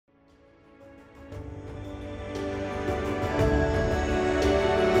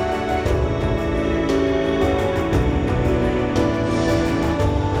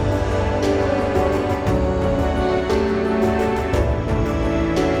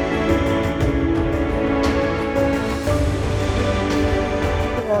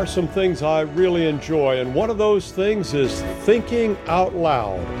are some things I really enjoy, and one of those things is thinking out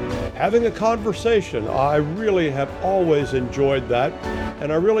loud. Having a conversation, I really have always enjoyed that,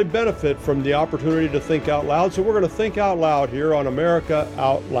 and I really benefit from the opportunity to think out loud. So we're going to think out loud here on America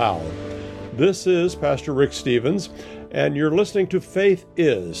Out Loud. This is Pastor Rick Stevens, and you're listening to Faith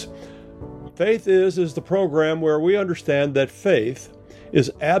Is. Faith is the program where we understand that faith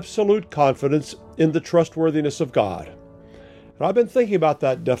is absolute confidence in the trustworthiness of God. And I've been thinking about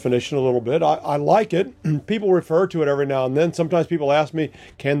that definition a little bit. I like it. People refer to it every now and then. Sometimes people ask me,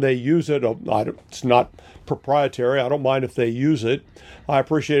 can they use it? It's not proprietary. I don't mind if they use it. I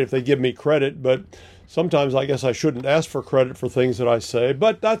appreciate if they give me credit, but sometimes I guess I shouldn't ask for credit for things that I say.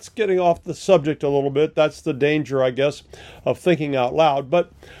 But that's getting off the subject a little bit. That's the danger, I guess, of thinking out loud.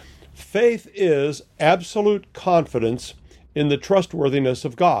 But faith is absolute confidence in the trustworthiness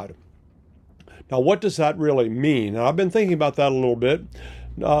of God. Now, what does that really mean? And I've been thinking about that a little bit,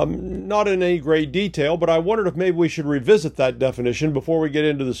 not in any great detail, but I wondered if maybe we should revisit that definition before we get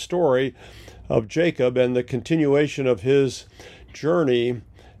into the story of Jacob and the continuation of his journey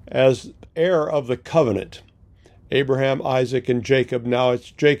as heir of the covenant. Abraham, Isaac, and Jacob. Now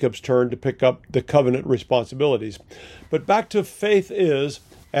it's Jacob's turn to pick up the covenant responsibilities. But back to faith is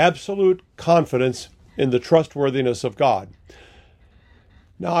absolute confidence in the trustworthiness of God.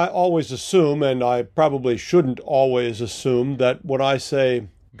 Now, I always assume, and I probably shouldn't always assume, that when I say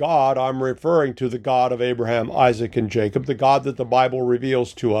God, I'm referring to the God of Abraham, Isaac, and Jacob, the God that the Bible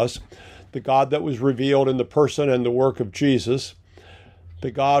reveals to us, the God that was revealed in the person and the work of Jesus, the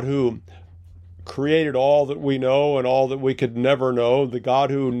God who created all that we know and all that we could never know, the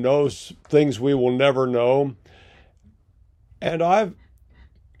God who knows things we will never know. And I've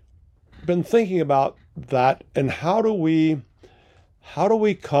been thinking about that, and how do we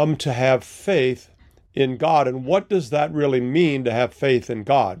come to have faith in God, and what does that really mean to have faith in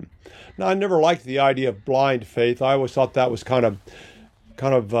God? Now, I never liked the idea of blind faith. I always thought that was kind of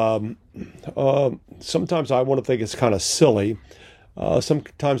sometimes I want to think it's kind of silly.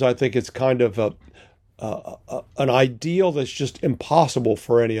 Sometimes I think it's kind of an ideal that's just impossible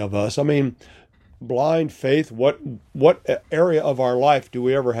for any of us. I mean, blind faith, what area of our life do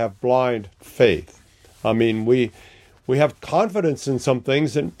we ever have blind faith? I mean, we have confidence in some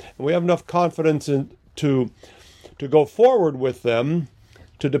things, and we have enough confidence to go forward with them,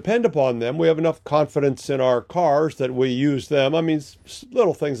 to depend upon them. We have enough confidence in our cars that we use them. I mean,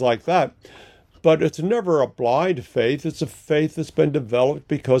 little things like that. But it's never a blind faith. It's a faith that's been developed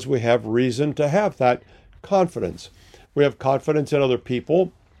because we have reason to have that confidence. We have confidence in other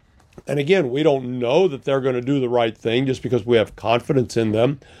people. And again, we don't know that they're going to do the right thing just because we have confidence in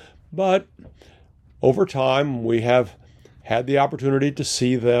them. But over time, we have had the opportunity to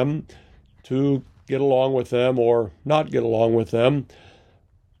see them, to get along with them or not get along with them.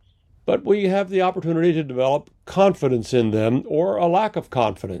 But we have the opportunity to develop confidence in them or a lack of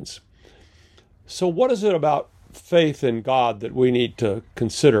confidence. So what is it about faith in God that we need to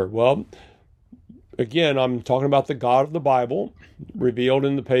consider? Well, again, I'm talking about the God of the Bible, revealed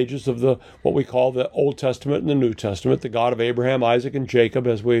in the pages of what we call the Old Testament and the New Testament, the God of Abraham, Isaac, and Jacob,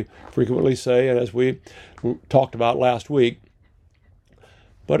 as we frequently say, and as we talked about last week.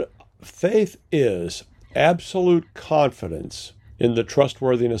 But faith is absolute confidence in the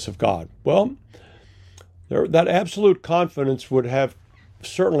trustworthiness of God. Well, that absolute confidence would have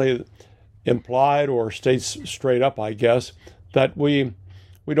certainly implied or states straight up, I guess, that we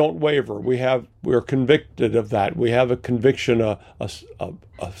don't waver. We're convicted of that. We have a conviction, a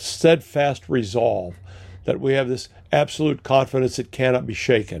steadfast resolve, that we have this absolute confidence that cannot be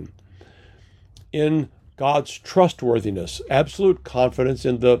shaken in God's trustworthiness, absolute confidence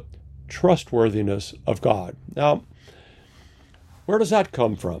in the trustworthiness of God. Now, where does that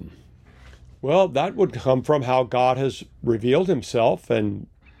come from? Well, that would come from how God has revealed himself and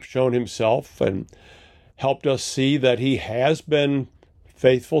shown himself and helped us see that he has been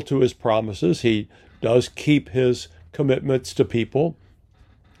faithful to his promises. He does keep his commitments to people.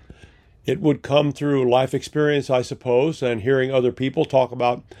 It would come through life experience, I suppose, and hearing other people talk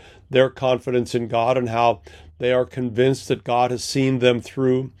about their confidence in God and how they are convinced that God has seen them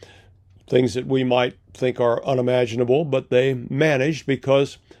through things that we might think are unimaginable, but they managed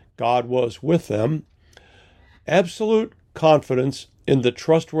because God was with them. Absolute confidence in the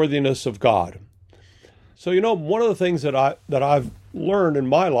trustworthiness of God. So, one of the things that I've learned in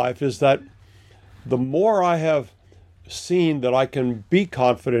my life is that the more I have seen that I can be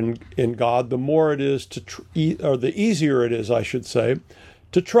confident in God, the more it is or the easier it is, I should say,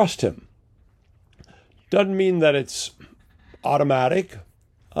 to trust him. Doesn't mean that it's automatic.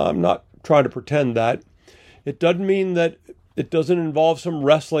 I'm not trying to pretend that. It doesn't mean that it doesn't involve some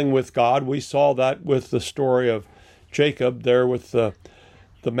wrestling with God. We saw that with the story of Jacob there with the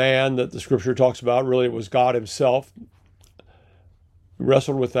man that the scripture talks about. Really, it was God himself. He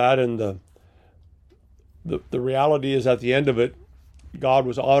wrestled with that, and the reality is at the end of it, God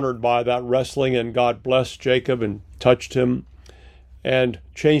was honored by that wrestling, and God blessed Jacob and touched him and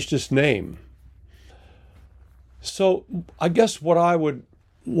changed his name. So I guess what I would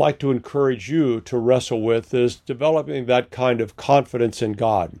like to encourage you to wrestle with is developing that kind of confidence in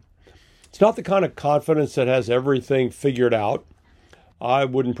God. It's not the kind of confidence that has everything figured out. I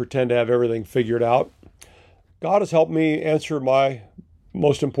wouldn't pretend to have everything figured out. God has helped me answer my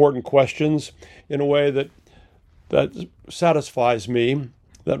most important questions in a way that satisfies me,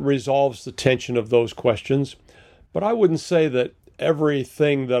 that resolves the tension of those questions. But I wouldn't say that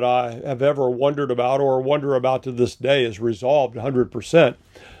everything that I have ever wondered about or wonder about to this day is resolved 100%.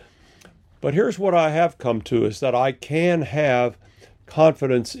 But here's what I have come to, is that I can have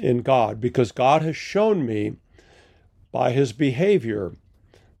confidence in God because God has shown me by his behavior,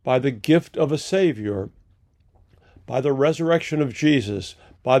 by the gift of a Savior, by the resurrection of Jesus,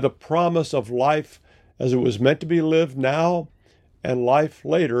 by the promise of life as it was meant to be lived now and life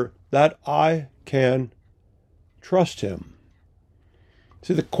later, that I can trust him.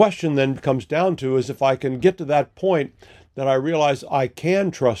 See, the question then comes down to is if I can get to that point that I realize I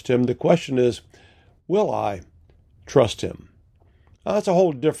can trust him, the question is, will I trust him? Now, that's a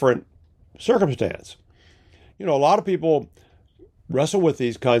whole different circumstance. A lot of people wrestle with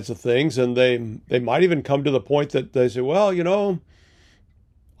these kinds of things, and they might even come to the point that they say, well,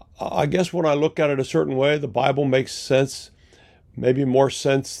 I guess when I look at it a certain way, the Bible makes sense, maybe more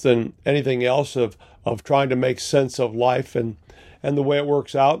sense than anything else of trying to make sense of life and the way it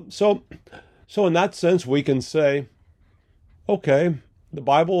works out. So in that sense, we can say, okay, the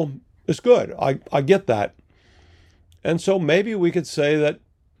Bible is good. I get that. And so maybe we could say that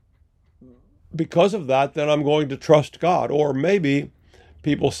because of that, then I'm going to trust God. Or maybe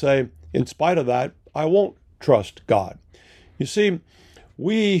people say, in spite of that, I won't trust God. You see,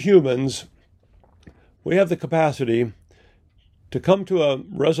 we humans, we have the capacity to come to a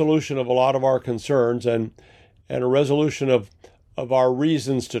resolution of a lot of our concerns and a resolution of our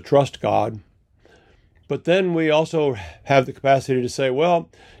reasons to trust God. But then we also have the capacity to say, well,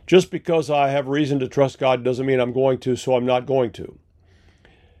 just because I have reason to trust God doesn't mean I'm going to, so I'm not going to.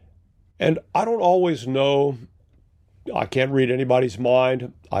 And I don't always know, I can't read anybody's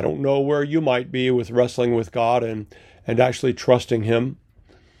mind. I don't know where you might be with wrestling with God and actually trusting him.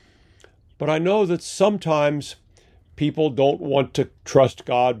 But I know that sometimes people don't want to trust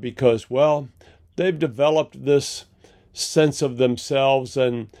God because, well, they've developed this sense of themselves,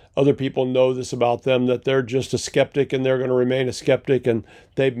 and other people know this about them, that they're just a skeptic and they're going to remain a skeptic, and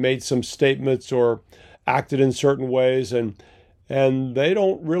they've made some statements or acted in certain ways, and they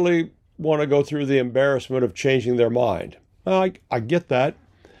don't really want to go through the embarrassment of changing their mind. I get that.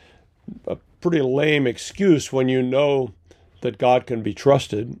 A pretty lame excuse when you know that God can be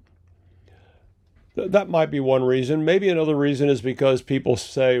trusted. That might be one reason. Maybe another reason is because people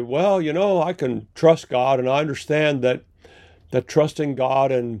say, well, I can trust God, and I understand that trusting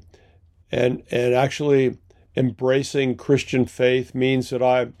God and actually embracing Christian faith means that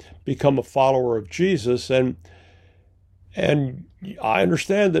I become a follower of Jesus, and I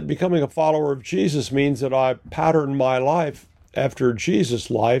understand that becoming a follower of Jesus means that I pattern my life after Jesus'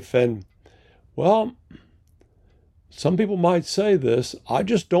 life. And, well, some people might say this, I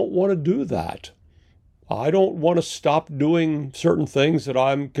just don't want to do that. I don't want to stop doing certain things that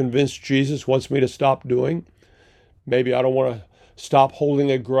I'm convinced Jesus wants me to stop doing. Maybe I don't want to stop holding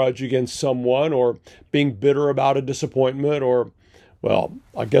a grudge against someone or being bitter about a disappointment, or, well,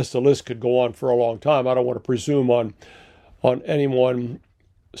 I guess the list could go on for a long time. I don't want to presume on any one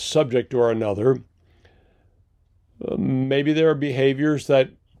subject or another. Maybe there are behaviors that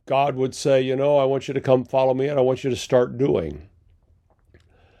God would say, I want you to come follow me and I want you to start doing.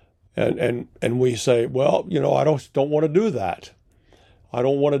 And we say, well, I don't want to do that. I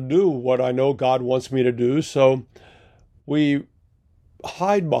don't want to do what I know God wants me to do. So we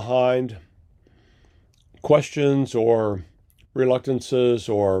hide behind questions or reluctances,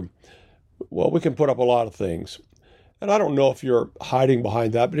 or, well, we can put up a lot of things. And I don't know if you're hiding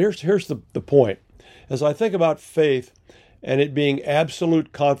behind that, but here's the point. As I think about faith and it being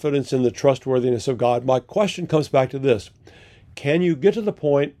absolute confidence in the trustworthiness of God, my question comes back to this. Can you get to the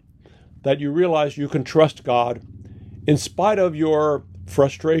point that you realize you can trust God in spite of your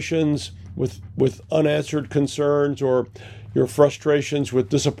frustrations with unanswered concerns, or your frustrations with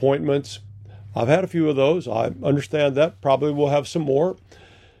disappointments? I've had a few of those. I understand that. Probably will have some more.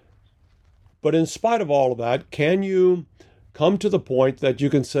 But in spite of all of that, can you come to the point that you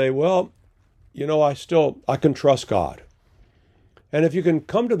can say, well, I can trust God. And if you can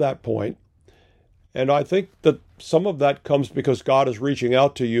come to that point, and I think that some of that comes because God is reaching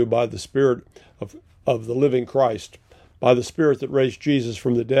out to you by the Spirit of the living Christ, by the Spirit that raised Jesus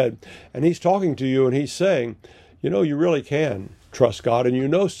from the dead. And he's talking to you and he's saying, you really can trust God.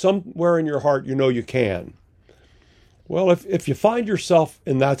 And somewhere in your heart, you can. Well, if you find yourself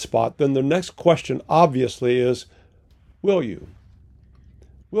in that spot, then the next question obviously is, will you?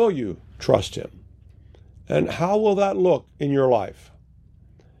 Will you trust him? And how will that look in your life?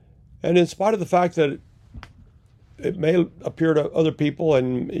 And in spite of the fact that it may appear to other people,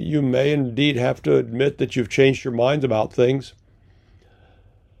 and you may indeed have to admit that you've changed your mind about things,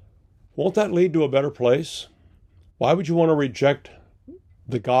 won't that lead to a better place? Why would you want to reject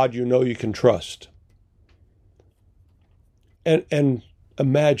the God you know you can trust? And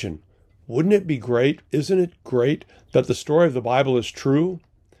imagine, wouldn't it be great? Isn't it great that the story of the Bible is true?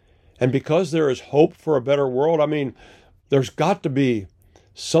 And because there is hope for a better world, there's got to be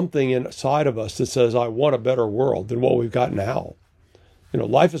something inside of us that says, I want a better world than what we've got now.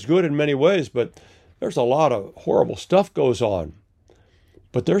 Life is good in many ways, but there's a lot of horrible stuff goes on.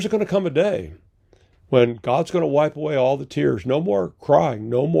 But there's going to come a day when God's going to wipe away all the tears. No more crying,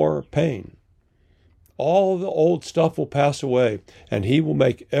 no more pain. All the old stuff will pass away, and he will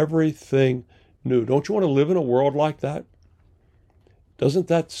make everything new. Don't you want to live in a world like that? Doesn't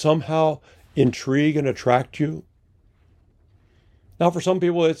that somehow intrigue and attract you? Now, for some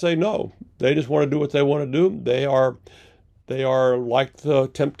people, they'd say no. They just want to do what they want to do. They are like the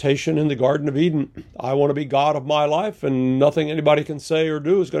temptation in the Garden of Eden. I want to be God of my life, and nothing anybody can say or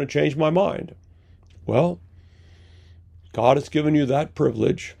do is going to change my mind. Well, God has given you that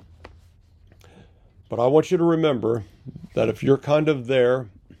privilege. But I want you to remember that if you're kind of there,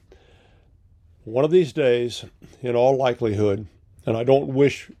 one of these days, in all likelihood, and I don't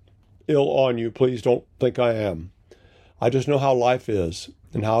wish ill on you, please don't think I am. I just know how life is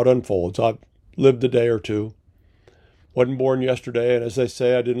and how it unfolds. I've lived a day or two. Wasn't born yesterday, and as they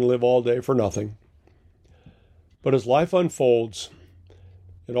say, I didn't live all day for nothing. But as life unfolds,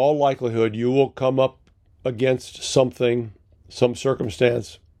 in all likelihood, you will come up against something, some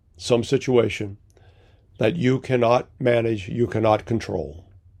circumstance, some situation that you cannot manage, you cannot control.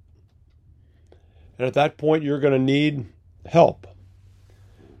 And at that point, you're going to need help.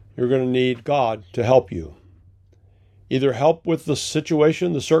 You're going to need God to help you. Either help with the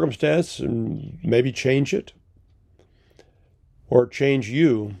situation, the circumstance, and maybe change it, or change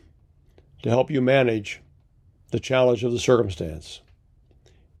you to help you manage the challenge of the circumstance.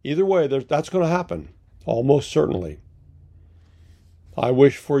 Either way, that's going to happen, almost certainly. I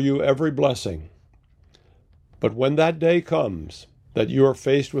wish for you every blessing. But when that day comes that you are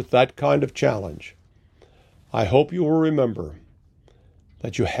faced with that kind of challenge, I hope you will remember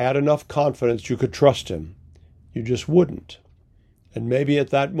that you had enough confidence you could trust him. You just wouldn't. And maybe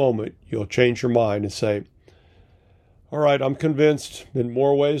at that moment, you'll change your mind and say, all right, I'm convinced in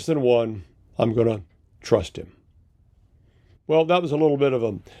more ways than one, I'm going to trust him. Well, that was a little bit of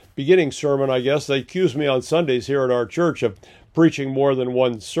a beginning sermon, I guess. They accuse me on Sundays here at our church of preaching more than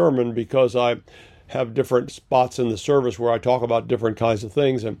one sermon because I have different spots in the service where I talk about different kinds of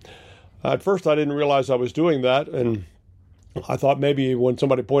things. And at first, I didn't realize I was doing that. And I thought maybe when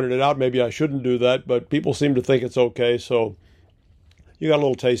somebody pointed it out, maybe I shouldn't do that, but people seem to think it's okay, so you got a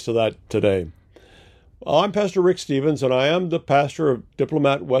little taste of that today. I'm Pastor Rick Stevens, and I am the pastor of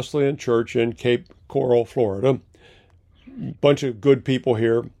Diplomat Wesleyan Church in Cape Coral, Florida. Bunch of good people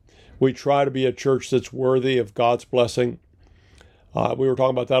here. We try to be a church that's worthy of God's blessing. We were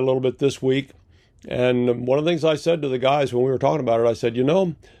talking about that a little bit this week, and one of the things I said to the guys when we were talking about it, I said,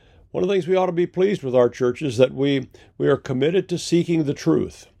 one of the things we ought to be pleased with our church is that we are committed to seeking the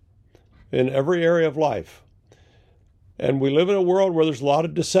truth in every area of life. And we live in a world where there's a lot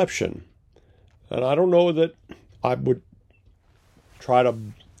of deception. And I don't know that I would try to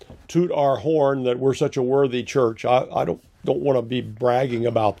toot our horn that we're such a worthy church. I don't want to be bragging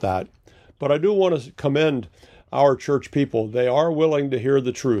about that. But I do want to commend our church people. They are willing to hear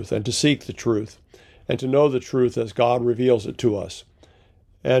the truth and to seek the truth and to know the truth as God reveals it to us.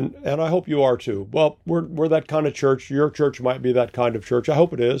 And I hope you are too. Well, we're that kind of church. Your church might be that kind of church. I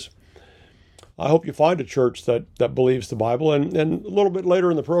hope it is. I hope you find a church that believes the Bible. And a little bit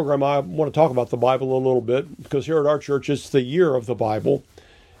later in the program, I want to talk about the Bible a little bit, because here at our church, it's the year of the Bible.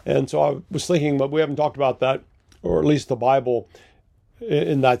 And so I was thinking, but we haven't talked about that, or at least the Bible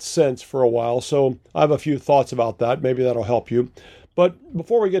in that sense for a while. So I have a few thoughts about that. Maybe that'll help you. But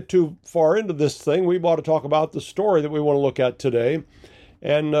before we get too far into this thing, we want to talk about the story that we want to look at today.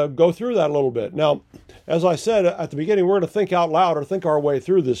 and go through that a little bit. Now, as I said at the beginning, we're going to think out loud or think our way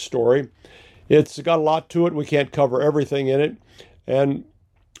through this story. It's got a lot to it. We can't cover everything in it. And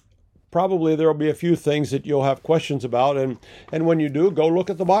probably there will be a few things that you'll have questions about. And when you do, go look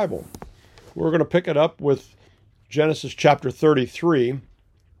at the Bible. We're going to pick it up with Genesis chapter 33.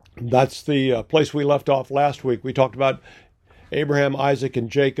 That's the place we left off last week. We talked about Abraham, Isaac, and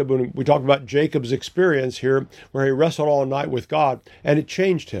Jacob, and we talked about Jacob's experience here where he wrestled all night with God, and it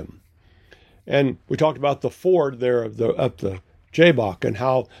changed him. And we talked about the ford there of the Jabbok and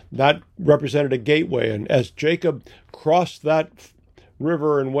how that represented a gateway. And as Jacob crossed that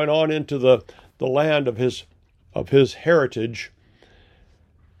river and went on into the land of his heritage,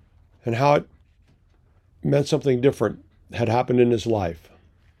 and how it meant something different had happened in his life,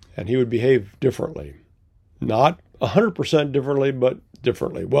 and he would behave differently. Not 100% differently, but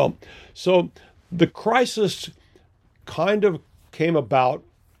differently. Well, so the crisis kind of came about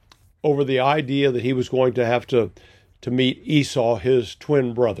over the idea that he was going to have to meet Esau, his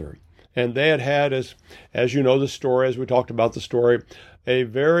twin brother. And they had, as you know the story, as we talked about the story, a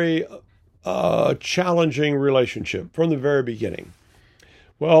very challenging relationship from the very beginning.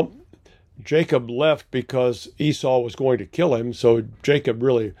 Well, Jacob left because Esau was going to kill him, so Jacob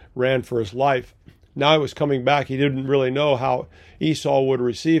really ran for his life. Now he was coming back. He didn't really know how Esau would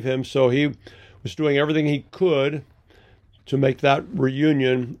receive him, so he was doing everything he could to make that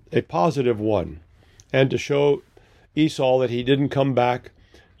reunion a positive one and to show Esau that he didn't come back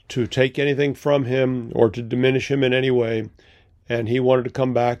to take anything from him or to diminish him in any way, and he wanted to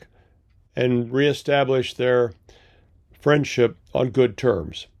come back and reestablish their friendship on good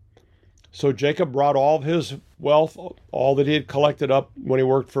terms. So Jacob brought all of his wealth, all that he had collected up when he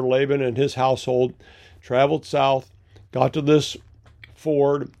worked for Laban and his household, traveled south, got to this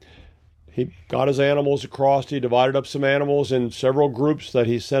ford. He got his animals across. He divided up some animals in several groups that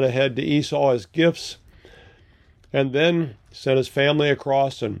he sent ahead to Esau as gifts, and then sent his family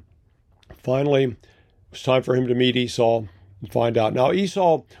across. And finally, it was time for him to meet Esau and find out. Now,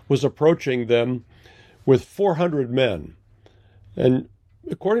 Esau was approaching them with 400 men. And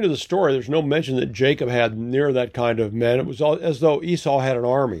according to the story, there's no mention that Jacob had near that kind of men. It was as though Esau had an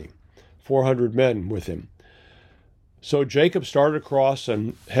army, 400 men with him. So Jacob started across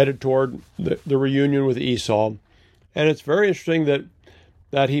and headed toward the reunion with Esau. And it's very interesting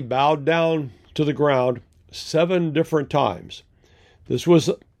that he bowed down to the ground 7 different times. This was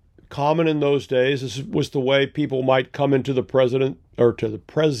common in those days. This was the way people might come into the presence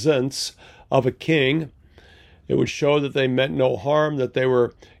of a king. It would show that they meant no harm, that they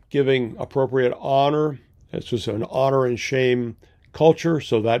were giving appropriate honor. This was an honor and shame culture,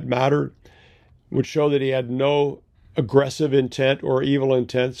 so that mattered. It would show that he had no aggressive intent or evil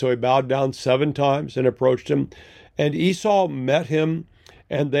intent, so he bowed down 7 times and approached him. And Esau met him,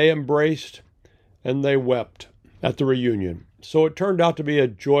 and they embraced, and they wept at the reunion. So it turned out to be a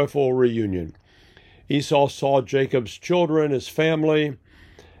joyful reunion. Esau saw Jacob's children, his family,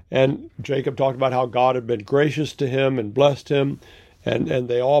 and Jacob talked about how God had been gracious to him and blessed him, and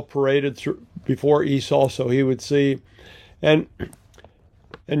they all paraded through before Esau so he would see. And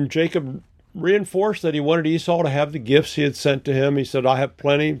Jacob reinforced that he wanted Esau to have the gifts he had sent to him. He said, "I have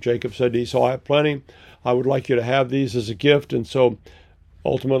plenty." Jacob said to Esau, "I have plenty. I would like you to have these as a gift." And so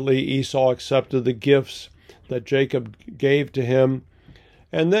ultimately Esau accepted the gifts that Jacob gave to him.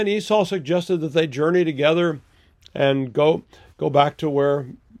 And then Esau suggested that they journey together and go back to where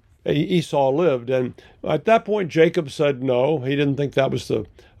Esau lived. And at that point, Jacob said no. He didn't think that was the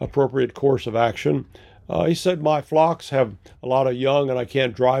appropriate course of action. He said, "My flocks have a lot of young and I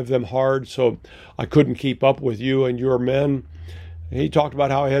can't drive them hard, so I couldn't keep up with you and your men." He talked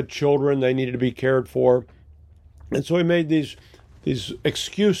about how he had children, they needed to be cared for. And so he made these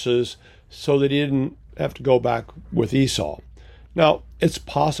excuses so that he didn't have to go back with Esau. Now, it's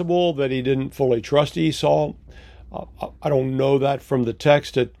possible that he didn't fully trust Esau. I don't know that from the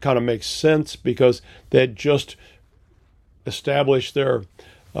text. It kind of makes sense because they had just established their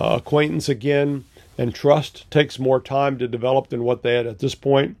acquaintance again, and trust takes more time to develop than what they had at this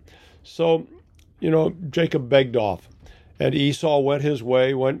point. So, Jacob begged off, and Esau went his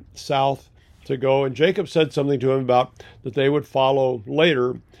way, went south to go, and Jacob said something to him about that they would follow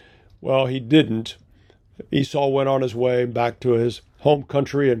later. Well, he didn't. Esau went on his way back to his home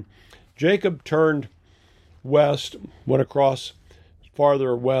country, and Jacob turned west, went across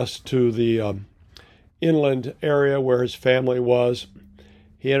farther west to the inland area where his family was.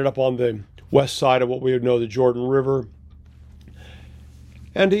 He ended up on the west side of what we would know the Jordan River.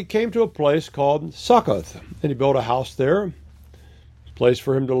 And he came to a place called Succoth, and he built a house there, a place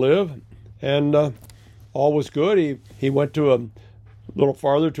for him to live, and all was good. He went to a little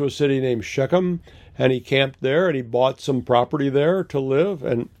farther to a city named Shechem, and he camped there, and he bought some property there to live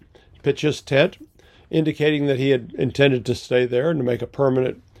and pitch his tent, indicating that he had intended to stay there and to make a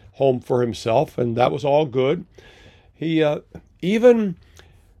permanent home for himself, and that was all good. He even,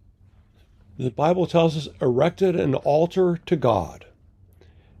 the Bible tells us, erected an altar to God,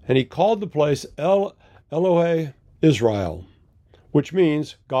 and he called the place Elohe Israel, which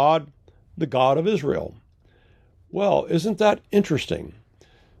means God, the God of Israel. Well, isn't that interesting?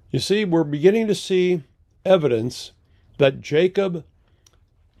 You see, we're beginning to see evidence that Jacob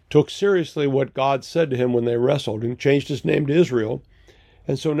took seriously what God said to him when they wrestled and changed his name to Israel.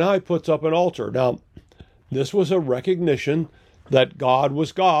 And so now he puts up an altar. Now, this was a recognition that God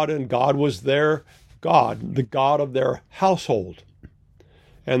was God and God was their God, the God of their household.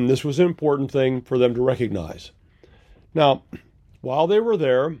 And this was an important thing for them to recognize. Now, while they were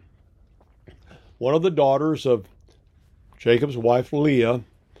there, one of the daughters of Jacob's wife, Leah,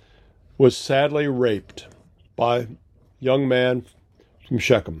 was sadly raped by a young man from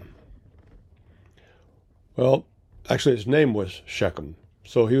Shechem. Well, actually his name was Shechem,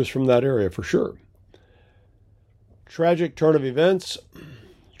 so he was from that area for sure. Tragic turn of events.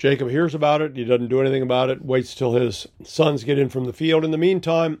 Jacob hears about it. He doesn't do anything about it, waits till his sons get in from the field. In the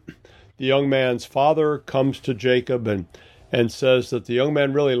meantime, the young man's father comes to Jacob and says that the young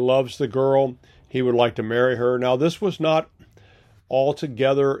man really loves the girl. He would like to marry her. Now, this was not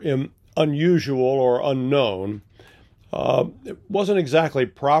altogether unusual or unknown. It wasn't exactly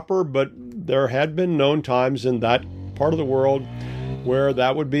proper, but there had been known times in that part of the world where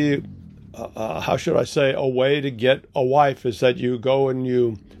that would be, how should I say, a way to get a wife, is that you go and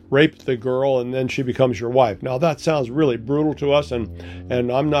you rape the girl and then she becomes your wife. Now, that sounds really brutal to us, and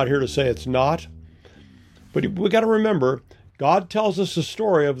I'm not here to say it's not. But we got to remember, God tells us the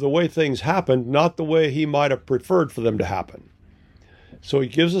story of the way things happened, not the way he might have preferred for them to happen. So he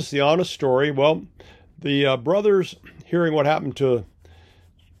gives us the honest story. Well, the brothers, hearing what happened to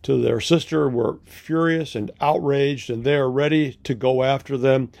their sister, were furious and outraged, and they are ready to go after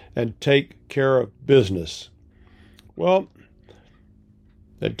them and take care of business. Well,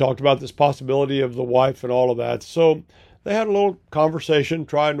 they talked about this possibility of the wife and all of that. So they had a little conversation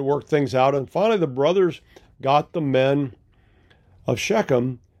trying to work things out, and finally the brothers got the men of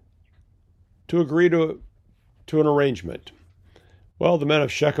Shechem to agree to an arrangement. Well, the men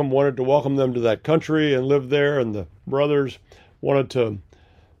of Shechem wanted to welcome them to that country and live there, and the brothers wanted to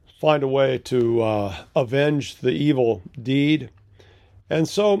find a way to avenge the evil deed. And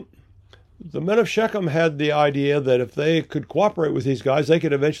so the men of Shechem had the idea that if they could cooperate with these guys, they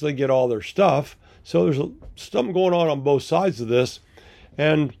could eventually get all their stuff. So there's something going on both sides of this.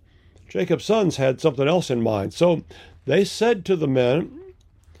 And Jacob's sons had something else in mind. So they said to the men,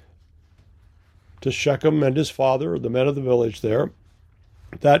 to Shechem and his father, the men of the village there,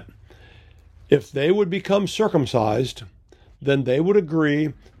 that if they would become circumcised, then they would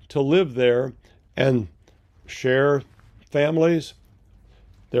agree to live there and share families.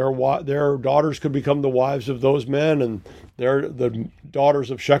 Their daughters could become the wives of those men, and the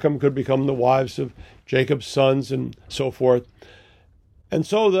daughters of Shechem could become the wives of Jacob's sons, and so forth. And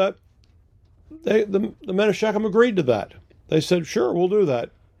so that the men of Shechem agreed to that. They said, sure, we'll do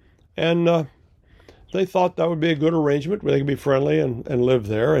that. And they thought that would be a good arrangement where they could be friendly and live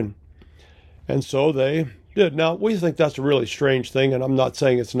there. And so they did. Now, we think that's a really strange thing, and I'm not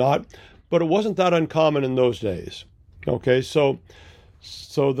saying it's not, but it wasn't that uncommon in those days. Okay, so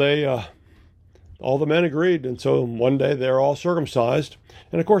they, all the men agreed, and so one day they're all circumcised.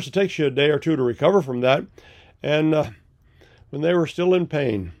 And of course, it takes you a day or two to recover from that. And when they were still in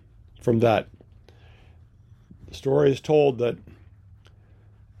pain from that, the story is told that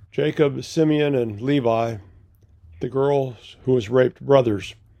Jacob, Simeon, and Levi, the girls who was raped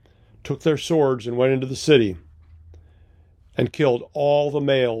brothers, took their swords and went into the city and killed all the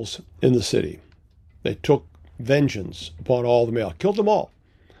males in the city. They took vengeance upon all the males, killed them all.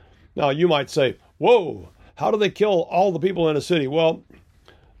 Now, you might say, whoa, how do they kill all the people in a city? Well,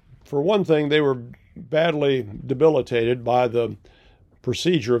 for one thing, they were badly debilitated by the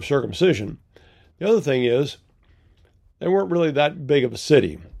procedure of circumcision. The other thing is, they weren't really that big of a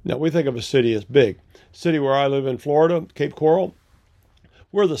city. Now, we think of a city as big. City where I live in Florida, Cape Coral,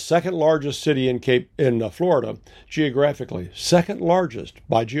 we're the second largest city in Florida geographically. Second largest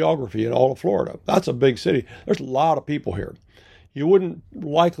by geography in all of Florida. That's a big city. There's a lot of people here. You wouldn't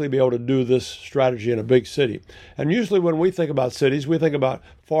likely be able to do this strategy in a big city. And usually when we think about cities, we think about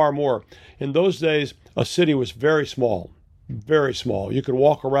far more. In those days, a city was very small, very small. You could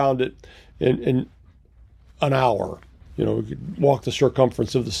walk around it in an hour. You could walk the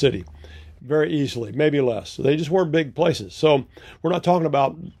circumference of the city. very easily, maybe less. They just weren't big places. So we're not talking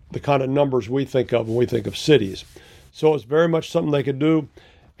about the kind of numbers we think of when we think of cities. So it's very much something they could do.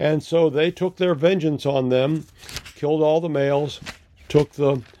 And so they took their vengeance on them, killed all the males, took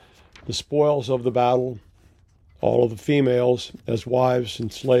the spoils of the battle, all of the females as wives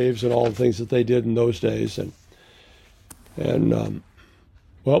and slaves and all the things that they did in those days. And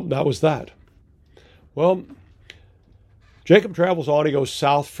well, that was that. Well, Jacob travels on. He goes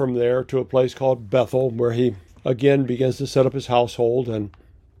south from there to a place called Bethel, where he again begins to set up his household.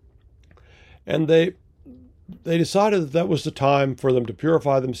 And they decided that was the time for them to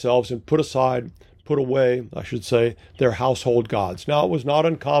purify themselves and put away, I should say, their household gods. Now, it was not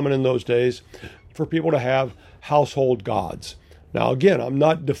uncommon in those days for people to have household gods. Now, again, I'm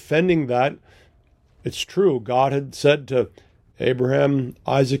not defending that. It's true. God had said to Abraham,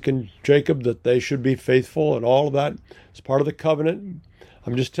 Isaac, and Jacob that they should be faithful, and all of that is part of the covenant.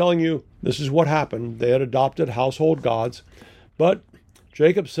 I'm just telling you, this is what happened. They had adopted household gods, but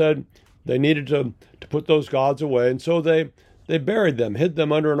Jacob said they needed to put those gods away, and so they buried them, hid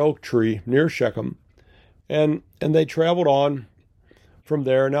them under an oak tree near Shechem, and they traveled on from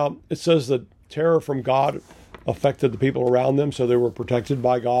there. Now, it says that terror from God affected the people around them, so they were protected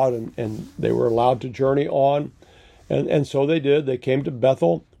by God, and they were allowed to journey on. And so they did. They came to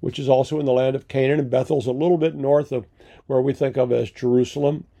Bethel, which is also in the land of Canaan, and Bethel's a little bit north of where we think of as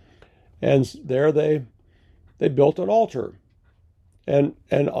Jerusalem. And there they built an altar and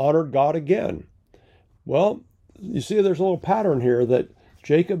honored God again. Well, you see there's a little pattern here that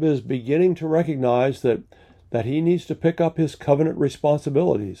Jacob is beginning to recognize that he needs to pick up his covenant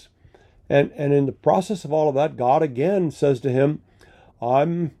responsibilities. And in the process of all of that, God again says to him,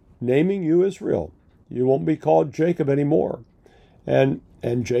 I'm naming you Israel. You won't be called Jacob anymore. And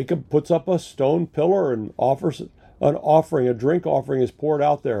Jacob puts up a stone pillar and offers an offering, a drink offering is poured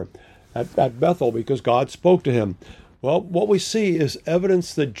out there at Bethel because God spoke to him. Well, what we see is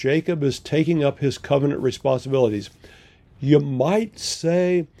evidence that Jacob is taking up his covenant responsibilities. You might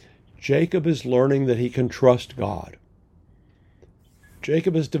say Jacob is learning that he can trust God.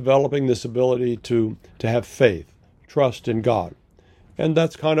 Jacob is developing this ability to have faith, trust in God. And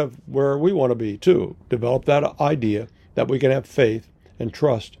that's kind of where we want to be too. Develop that idea that we can have faith and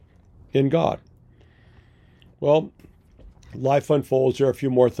trust in God. Well, life unfolds. There are a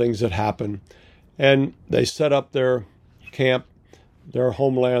few more things that happen. And they set up their camp, their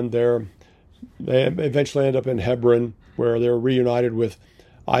homeland there. They eventually end up in Hebron, where they're reunited with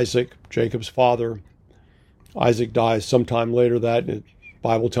Isaac, Jacob's father. Isaac dies sometime later that. The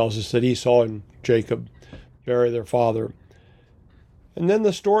Bible tells us that Esau and Jacob bury their father. And then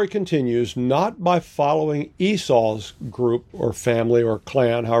the story continues, not by following Esau's group or family or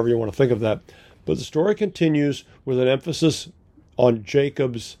clan, however you want to think of that, but the story continues with an emphasis on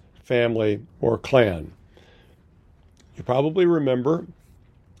Jacob's family or clan. You probably remember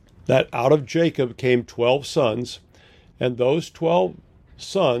that out of Jacob came 12 sons, and those 12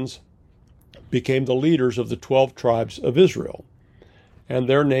 sons became the leaders of the 12 tribes of Israel. And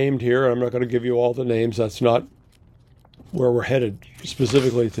they're named here. I'm not going to give you all the names. That's not where we're headed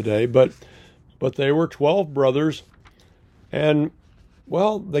specifically today, but they were 12 brothers, and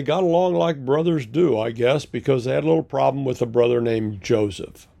well, they got along like brothers do, I guess, because they had a little problem with a brother named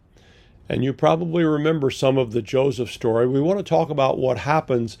Joseph. And you probably remember some of the Joseph story. We want to talk about what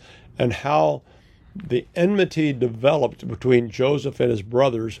happens and how the enmity developed between Joseph and his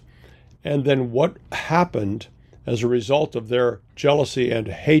brothers, and then what happened as a result of their jealousy and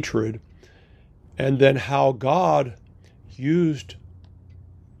hatred, and then how God used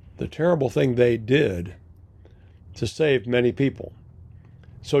the terrible thing they did to save many people.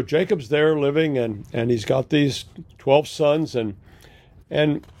 So Jacob's there living, and he's got these 12 sons, and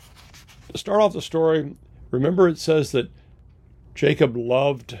to start off the story, remember it says that Jacob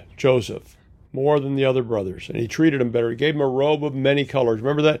loved Joseph more than the other brothers, and he treated him better. He gave him a robe of many colors.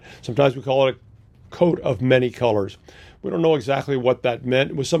 Remember that? Sometimes we call it a coat of many colors. We don't know exactly what that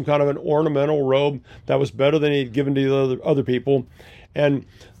meant. It was some kind of an ornamental robe that was better than he'd given to the other people. And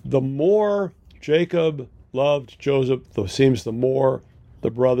the more Jacob loved Joseph, it seems the more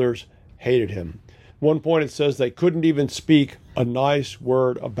the brothers hated him. At one point it says they couldn't even speak a nice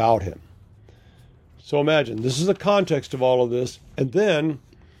word about him. So imagine, this is the context of all of this. And then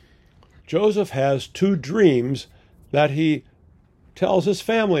Joseph has two dreams that he tells his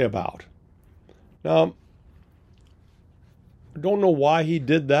family about. Now, I don't know why he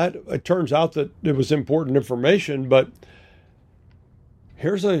did that. It turns out that it was important information, but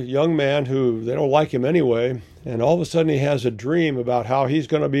here's a young man who they don't like him anyway, and all of a sudden he has a dream about how he's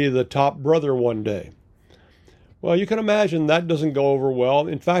going to be the top brother one day. Well, you can imagine that doesn't go over well.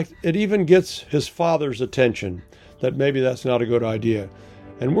 In fact, it even gets his father's attention that maybe that's not a good idea.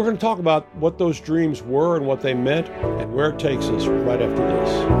 And we're going to talk about what those dreams were and what they meant and where it takes us right after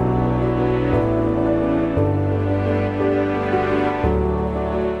this.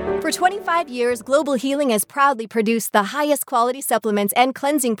 For 25 years, Global Healing has proudly produced the highest quality supplements and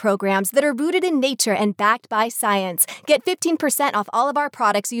cleansing programs that are rooted in nature and backed by science. Get 15% off all of our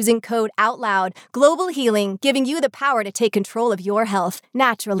products using code OUTLOUD. Global Healing, giving you the power to take control of your health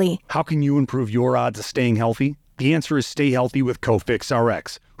naturally. How can you improve your odds of staying healthy? The answer is stay healthy with Cofix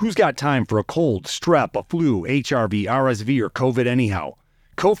RX. Who's got time for a cold, strep, a flu, HRV, RSV, or COVID anyhow?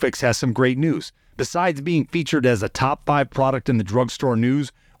 Cofix has some great news. Besides being featured as a top 5 product in the drugstore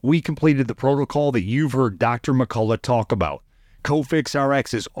news, we completed the protocol that you've heard Dr. McCullough talk about. Cofix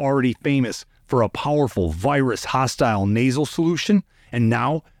RX is already famous for a powerful virus-hostile nasal solution, and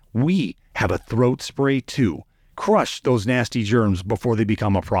now we have a throat spray too. Crush those nasty germs before they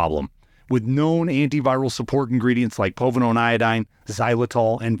become a problem. With known antiviral support ingredients like povidone iodine,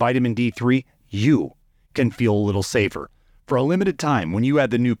 xylitol, and vitamin D3, you can feel a little safer. For a limited time, when you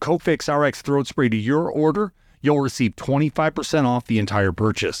add the new Cofix RX throat spray to your order, you'll receive 25% off the entire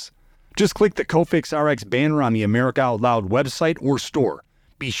purchase. Just click the Cofix RX banner on the America Out Loud website or store.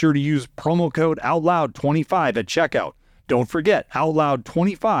 Be sure to use promo code OUTLOUD25 at checkout. Don't forget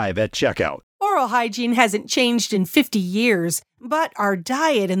OUTLOUD25 at checkout. Oral hygiene hasn't changed in 50 years, but our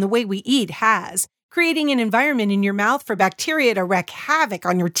diet and the way we eat has, creating an environment in your mouth for bacteria to wreak havoc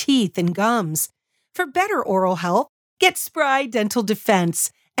on your teeth and gums. For better oral health, get Spry Dental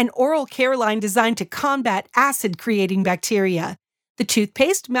Defense, an oral care line designed to combat acid-creating bacteria. The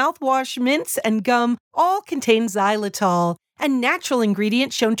toothpaste, mouthwash, mints, and gum all contain xylitol, a natural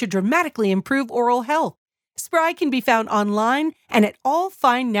ingredient shown to dramatically improve oral health. Spry can be found online and at all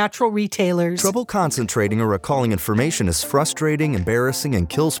fine natural retailers. Trouble concentrating or recalling information is frustrating, embarrassing, and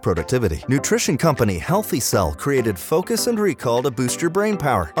kills productivity. Nutrition company Healthy Cell created Focus and Recall to boost your brain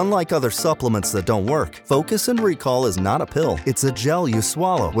power. Unlike other supplements that don't work, Focus and Recall is not a pill. It's a gel you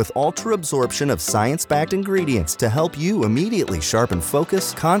swallow with ultra-absorption of science-backed ingredients to help you immediately sharpen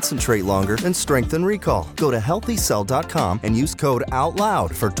focus, concentrate longer, and strengthen recall. Go to healthycell.com and use code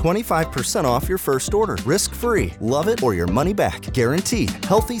OUTLOUD for 25% off your first order. Risk-free. Love it or your money back. Guaranteed.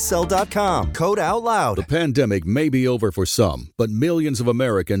 HealthyCell.com. Code OUTLOUD. The pandemic may be over for some, but millions of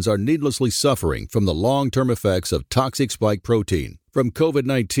Americans are needlessly suffering from the long-term effects of toxic spike protein from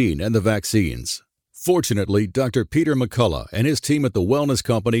COVID-19 and the vaccines. Fortunately, Dr. Peter McCullough and his team at the Wellness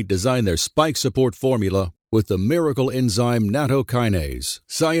Company designed their spike support formula with the miracle enzyme nattokinase,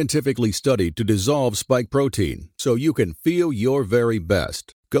 scientifically studied to dissolve spike protein so you can feel your very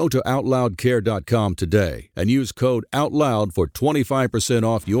best. Go to OutLoudCare.com today and use code OUTLOUD for 25%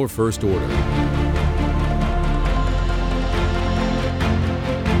 off your first order.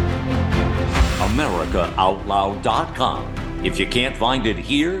 AmericaOutloud.com. If you can't find it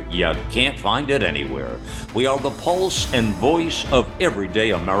here, you can't find it anywhere. We are the pulse and voice of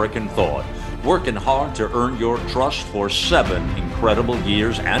everyday American thought, working hard to earn your trust for 7 incredible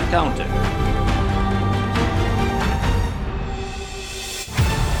years and counting.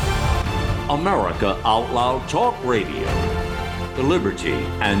 America Out Loud Talk Radio. Liberty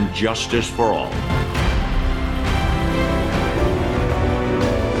and justice for all.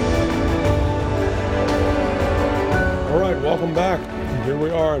 All right, welcome back. Here we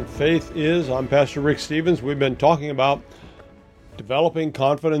are in Faith Is. I'm Pastor Rick Stevens. We've been talking about developing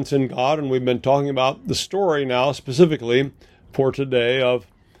confidence in God, and we've been talking about the story now specifically for today of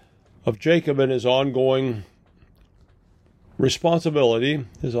Jacob and his ongoing responsibility,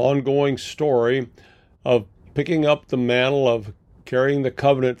 his ongoing story of picking up the mantle of carrying the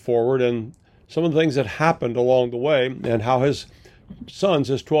covenant forward, and some of the things that happened along the way, and how his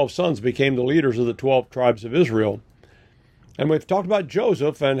 12 sons, became the leaders of the 12 tribes of Israel. And we've talked about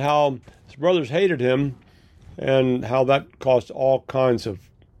Joseph and how his brothers hated him and how that caused all kinds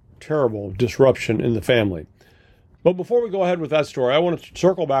of terrible disruption in the family. But before we go ahead with that story, I want to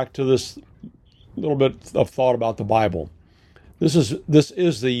circle back to this little bit of thought about the Bible. This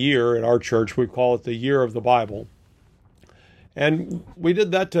is the year in our church. We call it the year of the Bible. And we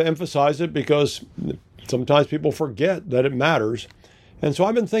did that to emphasize it because sometimes people forget that it matters. And so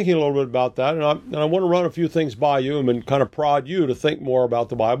I've been thinking a little bit about that, and I want to run a few things by you and kind of prod you to think more about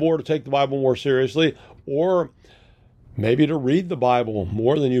the Bible, or to take the Bible more seriously, or maybe to read the Bible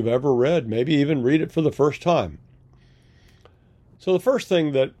more than you've ever read, maybe even read it for the first time. So the first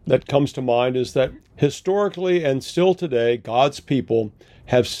thing that comes to mind is that historically and still today, God's people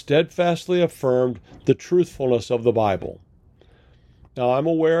have steadfastly affirmed the truthfulness of the Bible. Now, I'm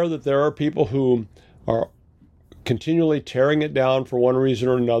aware that there are people who are continually tearing it down for one reason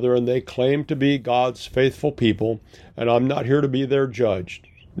or another, and they claim to be God's faithful people, and I'm not here to be their judge.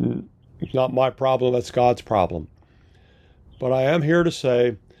 It's not my problem, that's God's problem. But I am here to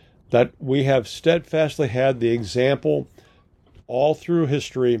say that we have steadfastly had the example all through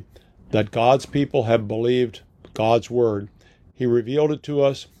history that God's people have believed God's word. He revealed it to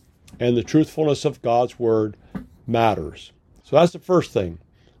us, and the truthfulness of God's word matters. So that's the first thing.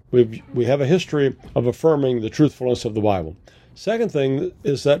 We have a history of affirming the truthfulness of the Bible. Second thing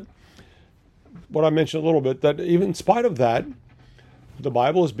is that, what I mentioned a little bit, that even in spite of that, the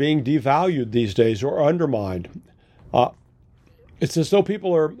Bible is being devalued these days or undermined. It's as though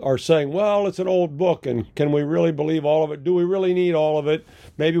people are saying, well, it's an old book, and can we really believe all of it? Do we really need all of it?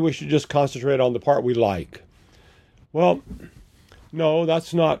 Maybe we should just concentrate on the part we like. Well, no,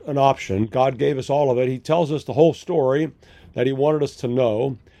 that's not an option. God gave us all of it. He tells us the whole story that he wanted us to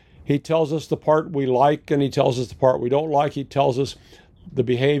know. He tells us the part we like, and he tells us the part we don't like. He tells us the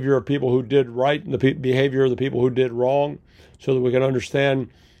behavior of people who did right and the behavior of the people who did wrong, so that we can understand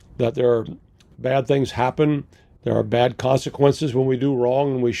that there are bad things happen. There are bad consequences when we do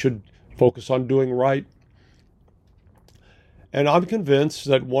wrong, and we should focus on doing right. And I'm convinced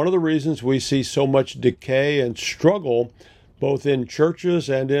that one of the reasons we see so much decay and struggle, both in churches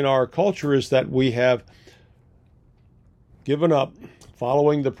and in our culture, is that we have given up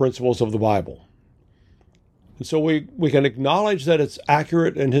following the principles of the Bible. And so we can acknowledge that it's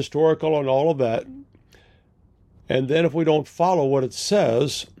accurate and historical and all of that. And then if we don't follow what it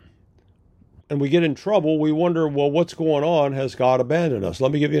says and we get in trouble, we wonder, well, what's going on? Has God abandoned us?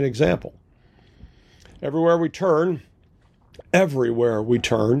 Let me give you an example. Everywhere we turn,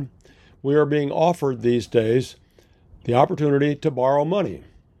 we are being offered these days the opportunity to borrow money.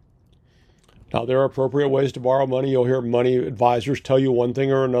 Now, there are appropriate ways to borrow money. You'll hear money advisors tell you one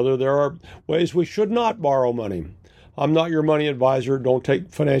thing or another. There are ways we should not borrow money. I'm not your money advisor. Don't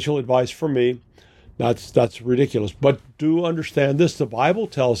take financial advice from me. That's ridiculous. But do understand this. The Bible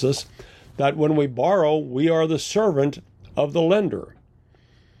tells us that when we borrow, we are the servant of the lender.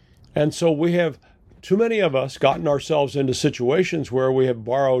 And so we have, too many of us, gotten ourselves into situations where we have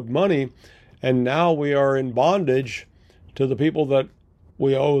borrowed money, and now we are in bondage to the people that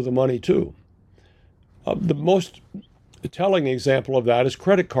we owe the money to. The most telling example of that is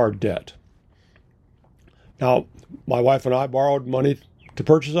credit card debt. Now, my wife and I borrowed money to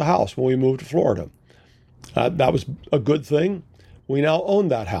purchase a house when we moved to Florida. That was a good thing. We now own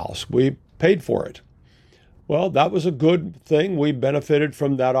that house. We paid for it. Well, that was a good thing. We benefited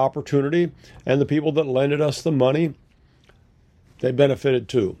from that opportunity, and the people that lended us the money, they benefited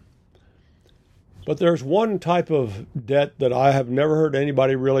too. But there's one type of debt that I have never heard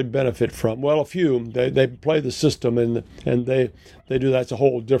anybody really benefit from. Well, a few. They play the system, and they do. That's a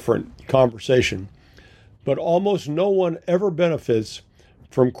whole different conversation. But almost no one ever benefits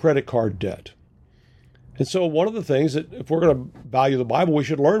from credit card debt. And so one of the things that, if we're going to value the Bible, we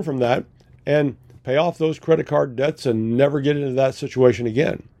should learn from that and pay off those credit card debts and never get into that situation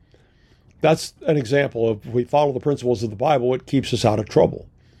again. That's an example of, if we follow the principles of the Bible, it keeps us out of trouble.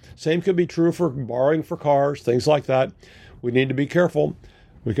 Same could be true for borrowing for cars, things like that. We need to be careful.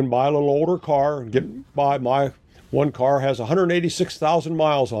 We can buy a little older car and get by. My one car has 186,000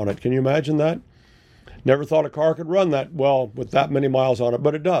 miles on it. Can you imagine that? Never thought a car could run that well with that many miles on it,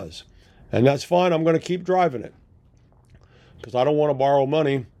 but it does. And that's fine. I'm going to keep driving it because I don't want to borrow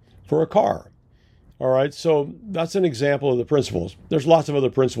money for a car. All right, so that's an example of the principles. There's lots of other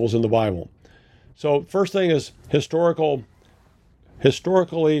principles in the Bible. So first thing is historically,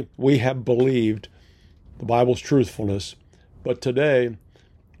 we have believed the Bible's truthfulness, but today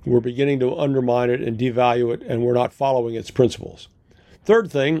we're beginning to undermine it and devalue it, and we're not following its principles.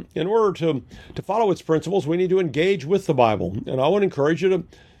 Third thing, in order to follow its principles, we need to engage with the Bible. And I want to encourage you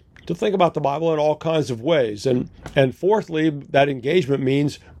to think about the Bible in all kinds of ways. And fourthly, that engagement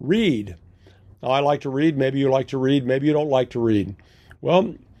means read. Now, I like to read. Maybe you like to read. Maybe you don't like to read.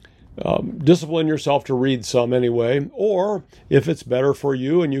 Well, discipline yourself to read some anyway. Or if it's better for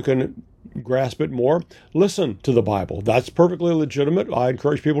you and you can grasp it more, listen to the Bible. That's perfectly legitimate. I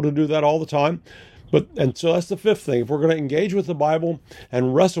encourage people to do that all the time. And so that's the fifth thing. If we're going to engage with the Bible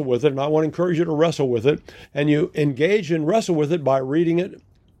and wrestle with it, and I want to encourage you to wrestle with it, and you engage and wrestle with it by reading it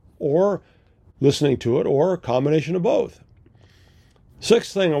or listening to it or a combination of both.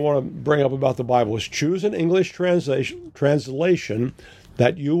 Sixth thing I want to bring up about the Bible is choose an English translation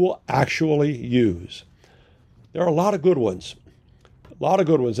that you will actually use. There are a lot of good ones.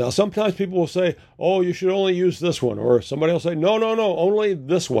 Now, sometimes people will say, oh, you should only use this one. Or somebody will say, no, only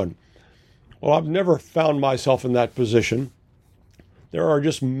this one. Well, I've never found myself in that position. There are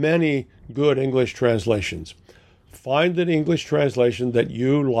just many good English translations. find an English translation that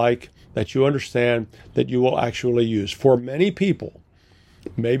you like, that you understand, that you will actually use. For many people,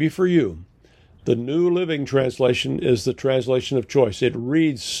 maybe for you, the New Living Translation is the translation of choice. It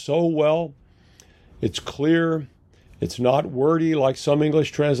reads so well. It's clear. It's not wordy like some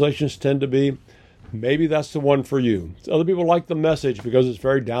English translations tend to be. Maybe that's the one for you. Other people like the Message because it's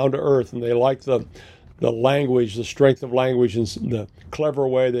very down to earth, and they like the language, the strength of language, and the clever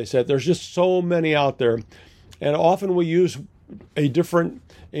way they say it. There's just so many out there. And often we use a different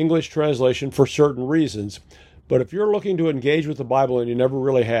English translation for certain reasons. But if you're looking to engage with the Bible and you never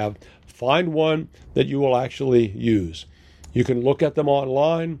really have, find one that you will actually use. You can look at them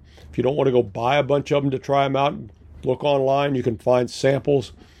online. If you don't want to go buy a bunch of them to try them out, look online. You can find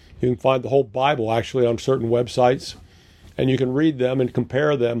samples. You can find the whole Bible actually on certain websites. And you can read them and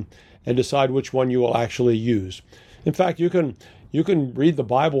compare them and decide which one you will actually use. In fact, you can read the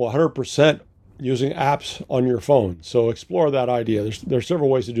Bible 100% using apps on your phone. So explore that idea. There's several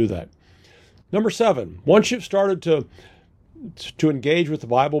ways to do that. Number 7, once you've started to engage with the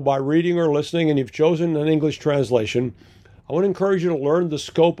Bible by reading or listening, and you've chosen an English translation, I want to encourage you to learn the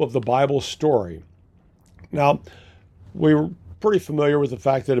scope of the Bible story. Now, we're pretty familiar with the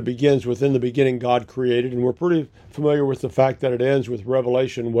fact that it begins with "in the beginning God created," and we're pretty familiar with the fact that it ends with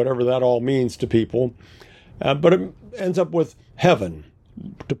Revelation, whatever that all means to people. But it ends up with heaven,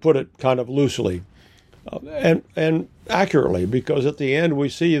 to put it kind of loosely, and accurately, because at the end we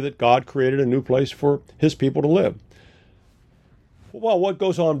see that God created a new place for his people to live. Well, what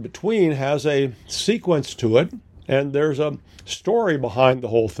goes on between has a sequence to it, and there's a story behind the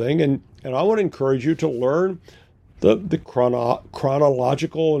whole thing, and I want to encourage you to learn the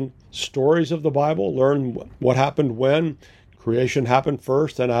chronological stories of the Bible. Learn what happened when creation happened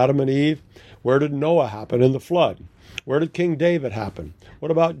first, then Adam and Eve. Where did Noah happen in the flood? Where did King David happen?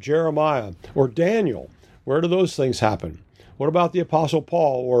 What about Jeremiah or Daniel? Where do those things happen? What about the Apostle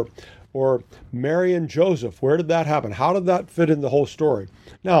Paul or Mary and Joseph? Where did that happen? How did that fit in the whole story?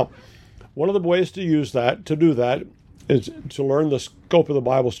 Now, one of the ways to use that, to do that, is to learn the scope of the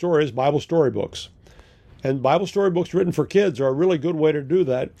Bible story is Bible storybooks. And Bible storybooks written for kids are a really good way to do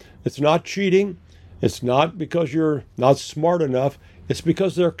that. It's not cheating. It's not because you're not smart enough. It's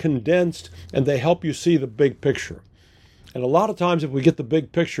because they're condensed and they help you see the big picture. And a lot of times if we get the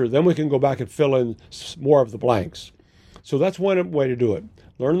big picture, then we can go back and fill in more of the blanks. So that's one way to do it.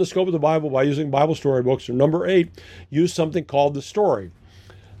 Learn the scope of the Bible by using Bible storybooks. Or number 8, use something called the story.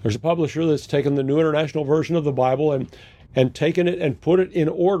 There's a publisher that's taken the New International Version of the Bible and taken it and put it in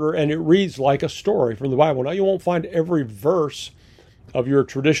order, and it reads like a story from the Bible. Now, you won't find every verse of your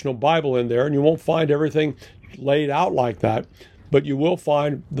traditional Bible in there, and you won't find everything laid out like that, but you will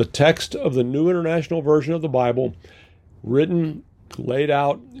find the text of the New International Version of the Bible written, laid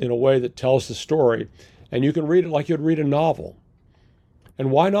out in a way that tells the story, and you can read it like you'd read a novel.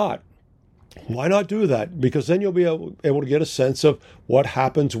 And why not? Why not do that? Because then you'll be able to get a sense of what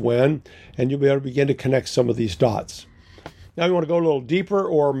happens when, and you'll be able to begin to connect some of these dots. Now, you want to go a little deeper,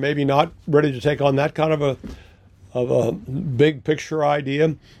 or maybe not ready to take on that kind of a big picture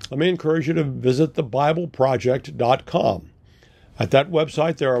idea, let me encourage you to visit thebibleproject.com. At that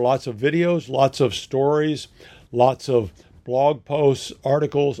website, there are lots of videos, lots of stories, lots of blog posts,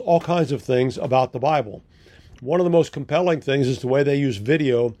 articles, all kinds of things about the Bible. One of the most compelling things is the way they use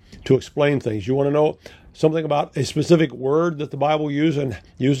video to explain things. You want to know something about a specific word that the Bible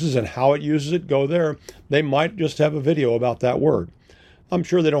uses and how it uses it, go there. They might just have a video about that word. I'm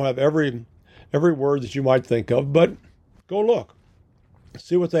sure they don't have every word that you might think of, but go look.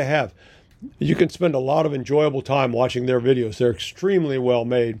 See what they have. You can spend a lot of enjoyable time watching their videos. They're extremely well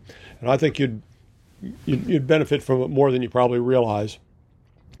made, and I think you'd benefit from it more than you probably realize.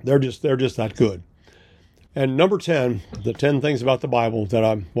 They're just that good. And number 10, the 10 things about the Bible that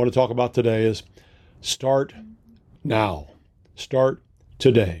I want to talk about today is start now. Start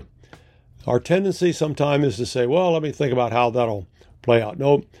today. Our tendency sometimes is to say, well, let me think about how that'll play out.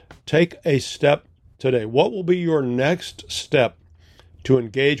 No, take a step today. What will be your next step to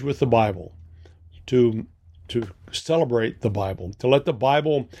engage with the Bible, to celebrate the Bible, to let the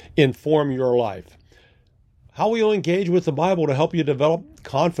Bible inform your life? How will you engage with the Bible to help you develop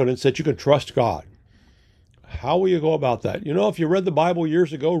confidence that you can trust God? How will you go about that? You know, if you read the Bible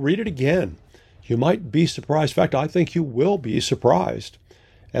years ago, read it again. You might be surprised. In fact, I think you will be surprised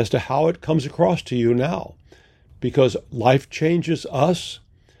as to how it comes across to you now, because life changes us,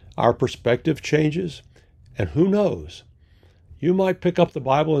 our perspective changes, and who knows? You might pick up the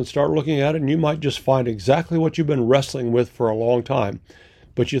Bible and start looking at it, and you might just find exactly what you've been wrestling with for a long time,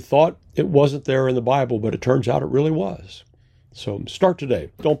 but you thought it wasn't there in the Bible, but it turns out it really was. So start today.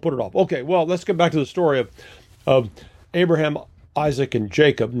 Don't put it off. Okay, well, let's get back to the story of of Abraham, Isaac, and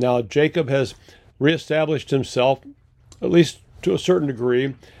Jacob. Now, Jacob has reestablished himself, at least to a certain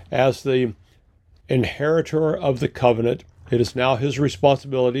degree, as the inheritor of the covenant. It is now his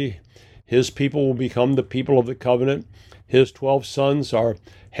responsibility. His people will become the people of the covenant. His 12 sons are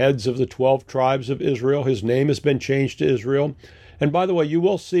heads of the 12 tribes of Israel. His name has been changed to Israel. And by the way, you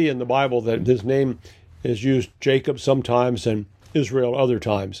will see in the Bible that his name is used Jacob sometimes and Israel other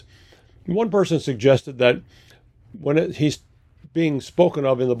times. One person suggested that when he's being spoken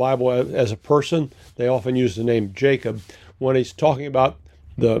of in the Bible as a person, they often use the name Jacob. When he's talking about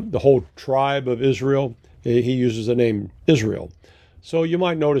the whole tribe of Israel, he uses the name Israel. So you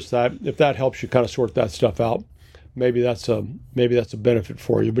might notice that if that helps you kind of sort that stuff out, maybe that's a benefit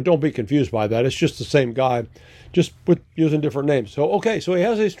for you. But don't be confused by that. It's just the same guy, just using different names. So so he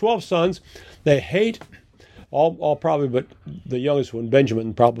has these 12 sons. They hate all probably, but the youngest one,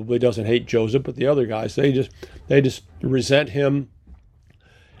 Benjamin, probably doesn't hate Joseph, but the other guys, they just resent him.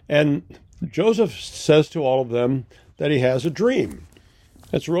 And Joseph says to all of them that he has a dream.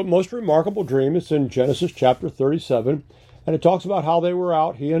 It's the most remarkable dream. It's in Genesis chapter 37, and it talks about how they were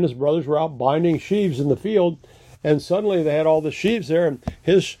out. He and his brothers were out binding sheaves in the field, and suddenly they had all the sheaves there, and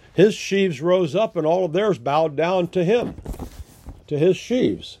his sheaves rose up, and all of theirs bowed down to him, to his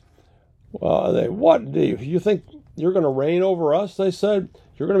sheaves. Well, what do you think you're going to reign over us? They said,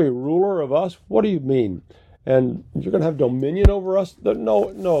 you're going to be ruler of us? What do you mean? And you're going to have dominion over us?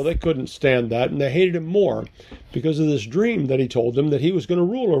 No, they couldn't stand that, and they hated him more because of this dream that he told them that he was going to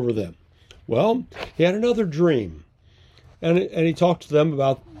rule over them. Well, he had another dream, and he talked to them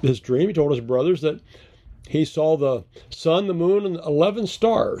about his dream. He told his brothers that he saw the sun, the moon, and 11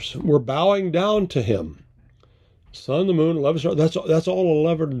 stars were bowing down to him. Sun, the moon, 11 stars. That's all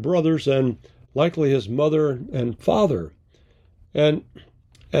 11 brothers, and likely his mother and father. And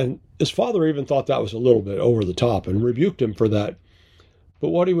his father even thought that was a little bit over the top and rebuked him for that. But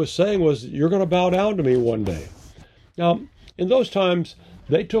what he was saying was, you're going to bow down to me one day. Now, in those times,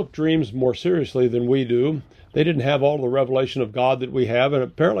 they took dreams more seriously than we do. They didn't have all the revelation of God that we have, and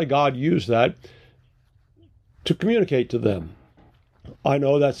apparently God used that to communicate to them. I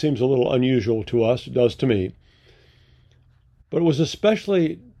know that seems a little unusual to us. It does to me. But it was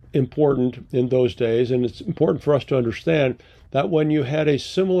especially important in those days, and it's important for us to understand that when you had a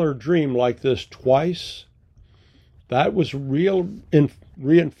similar dream like this twice, that was real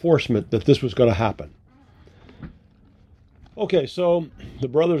reinforcement that this was going to happen. Okay, so the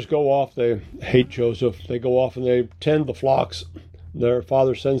brothers go off. They hate Joseph. They go off and they tend the flocks. Their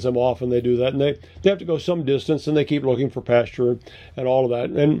father sends them off, and they do that. And they have to go some distance, and they keep looking for pasture and all of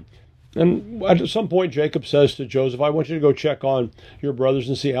that. And at some point, Jacob says to Joseph, I want you to go check on your brothers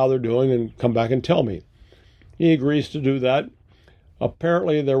and see how they're doing and come back and tell me. He agrees to do that.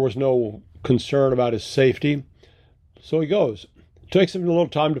 Apparently, there was no concern about his safety. So he goes. It takes him a little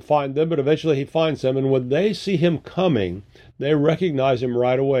time to find them, but eventually he finds them. And when they see him coming, they recognize him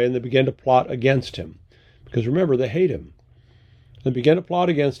right away, and they begin to plot against him. Because remember, they hate him. They begin to plot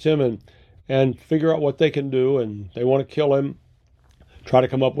against him and figure out what they can do, and they want to kill him. Try to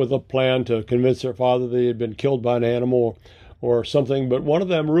come up with a plan to convince their father that he had been killed by an animal or something. But one of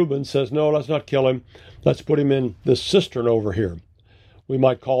them, Reuben, says, no, let's not kill him. Let's put him in this cistern over here. We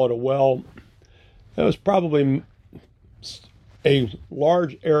might call it a well. It was probably a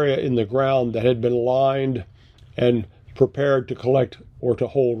large area in the ground that had been lined and prepared to collect or to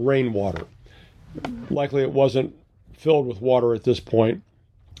hold rainwater. Likely it wasn't filled with water at this point.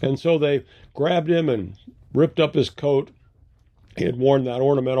 And so they grabbed him and ripped up his coat. He had worn that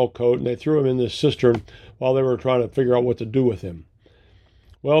ornamental coat, and they threw him in this cistern while they were trying to figure out what to do with him.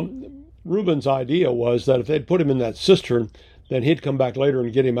 Well, Reuben's idea was that if they'd put him in that cistern, then he'd come back later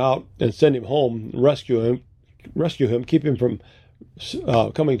and get him out and send him home, rescue him, keep him from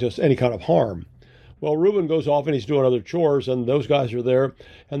coming to any kind of harm. Well, Reuben goes off and he's doing other chores, and those guys are there,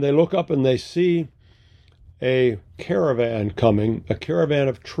 and they look up and they see a caravan coming, a caravan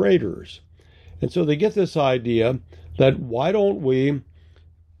of traders. And so they get this idea that why don't we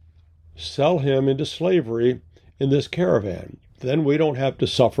sell him into slavery in this caravan? Then we don't have to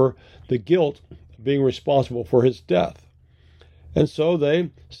suffer the guilt of being responsible for his death. And so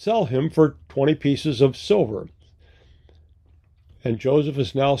they sell him for 20 pieces of silver. And Joseph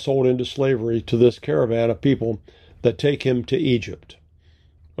is now sold into slavery to this caravan of people that take him to Egypt.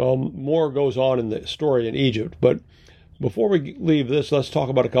 More goes on in the story in Egypt, but before we leave this, let's talk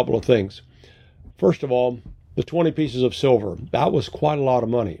about a couple of things. First of all, the 20 pieces of silver, that was quite a lot of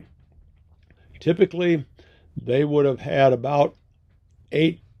money. Typically, they would have had about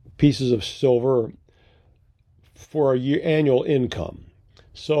 8 pieces of silver for a year annual income.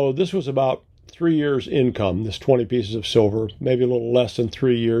 So this was about 3 years' income, this 20 pieces of silver, maybe a little less than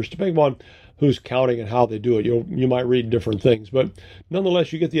 3 years, depending on who's counting and how they do it. You might read different things, but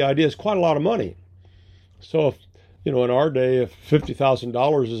nonetheless, you get the idea. It's quite a lot of money. So if, in our day, if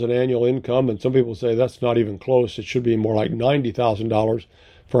 $50,000 is an annual income, and some people say that's not even close, it should be more like $90,000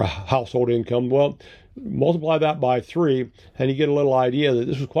 for a household income. Well, multiply that by 3, and you get a little idea that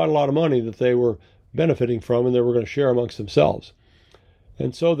this was quite a lot of money that they were benefiting from, and they were going to share amongst themselves.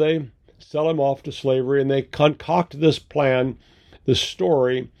 And so they sell him off to slavery, and they concoct this plan, this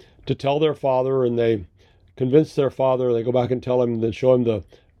story, to tell their father, and they convince their father. They go back and tell him, then show him the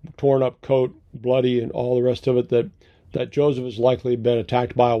torn up coat, bloody, and all the rest of it, that Joseph has likely been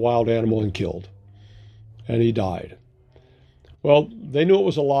attacked by a wild animal and killed. And he died. Well, they knew it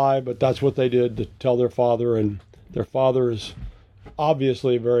was a lie, but that's what they did to tell their father, and their father is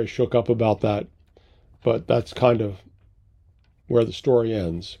obviously very shook up about that. But that's kind of where the story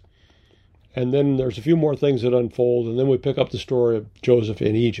ends. And then there's a few more things that unfold, and then we pick up the story of Joseph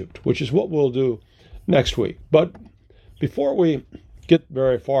in Egypt, which is what we'll do next week. But before we get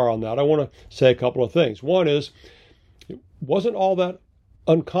very far on that, I want to say a couple of things. One is, it wasn't all that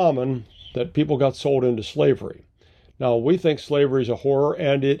uncommon that people got sold into slavery. Now, we think slavery is a horror,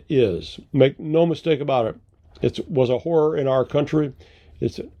 and it is. Make no mistake about it. It was a horror in our country.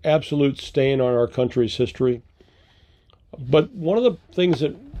 It's an absolute stain on our country's history. But one of the things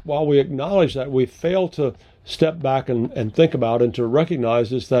that, while we acknowledge that, we fail to step back and think about and to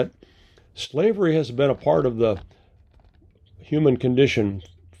recognize is that slavery has been a part of the human condition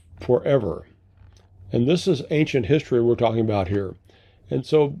forever. And this is ancient history we're talking about here. And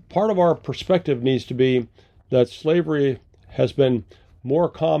so part of our perspective needs to be that slavery has been more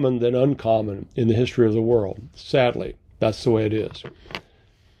common than uncommon in the history of the world. Sadly, that's the way it is.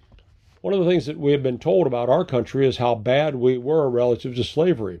 One of the things that we have been told about our country is how bad we were relative to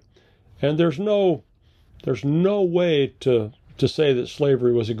slavery. And there's no way to say that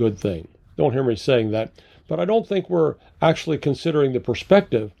slavery was a good thing. Don't hear me saying that. But I don't think we're actually considering the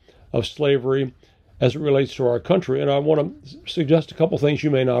perspective of slavery as it relates to our country. And I want to suggest a couple things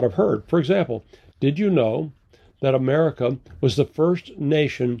you may not have heard. For example, did you know that America was the first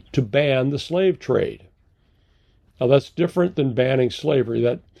nation to ban the slave trade? Now, that's different than banning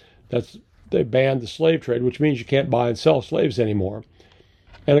slavery. They banned the slave trade, which means you can't buy and sell slaves anymore.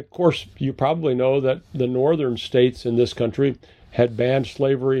 And of course, you probably know that the northern states in this country had banned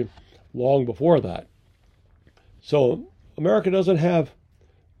slavery long before that. So America doesn't have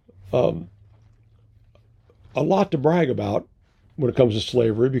a lot to brag about when it comes to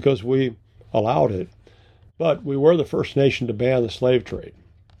slavery because we allowed it. But we were the first nation to ban the slave trade.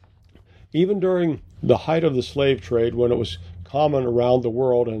 Even during the height of the slave trade, when it was common around the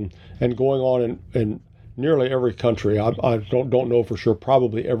world and going on in nearly every country, I don't know for sure,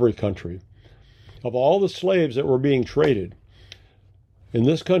 probably every country, of all the slaves that were being traded in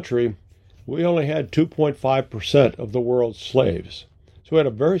this country, we only had 2.5% of the world's slaves. So we had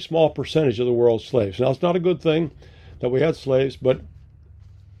a very small percentage of the world's slaves. Now, it's not a good thing that we had slaves, but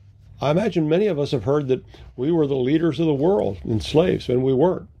I imagine many of us have heard that we were the leaders of the world in slaves, and we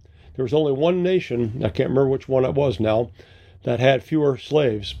weren't. There was only one nation, I can't remember which one it was now, that had fewer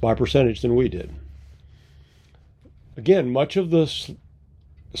slaves by percentage than we did. Again, much of the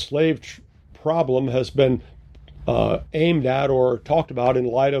slave problem has been aimed at or talked about in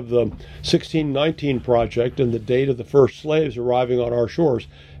light of the 1619 project and the date of the first slaves arriving on our shores.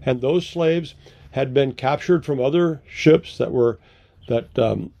 And those slaves had been captured from other ships that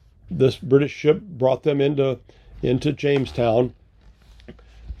this British ship brought them into Jamestown.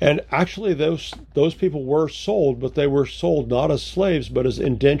 And actually, those people were sold, but they were sold not as slaves, but as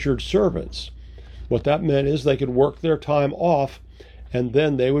indentured servants. What that meant is they could work their time off, and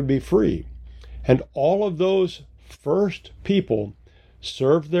then they would be free. And all of those first people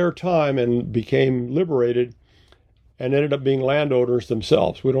served their time and became liberated and ended up being landowners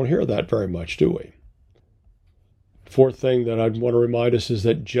themselves. We don't hear that very much, do we? Fourth thing that I'd want to remind us is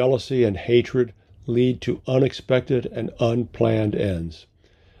that jealousy and hatred lead to unexpected and unplanned ends.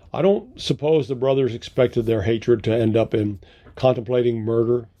 I don't suppose the brothers expected their hatred to end up in contemplating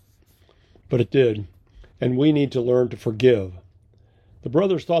murder, but it did, and we need to learn to forgive. The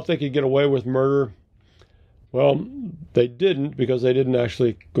brothers thought they could get away with murder. Well, they didn't, because they didn't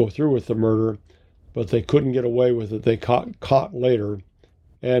actually go through with the murder, but they couldn't get away with it. They caught later,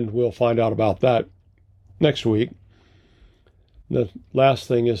 and we'll find out about that next week. The last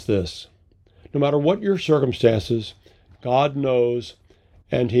thing is this. No matter what your circumstances, God knows,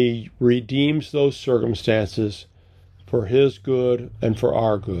 and He redeems those circumstances for His good and for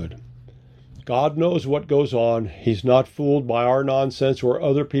our good. God knows what goes on. He's not fooled by our nonsense or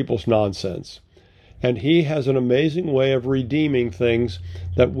other people's nonsense. And He has an amazing way of redeeming things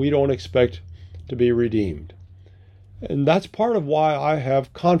that we don't expect to be redeemed. And that's part of why I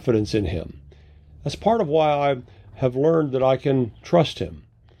have confidence in Him. That's part of why I have learned that I can trust Him.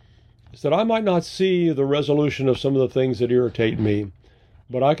 Is that I might not see the resolution of some of the things that irritate me,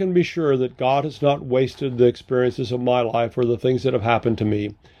 but I can be sure that God has not wasted the experiences of my life or the things that have happened to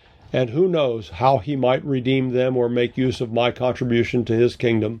me. And who knows how He might redeem them or make use of my contribution to His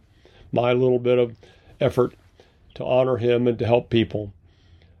kingdom, my little bit of effort to honor Him and to help people.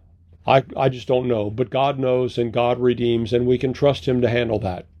 I just don't know. But God knows and God redeems, and we can trust Him to handle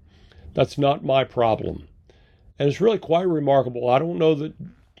that. That's not my problem. And it's really quite remarkable. I don't know that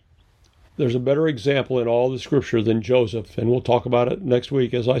there's a better example in all the Scripture than Joseph, and we'll talk about it next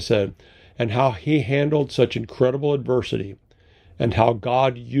week, as I said, and how he handled such incredible adversity and how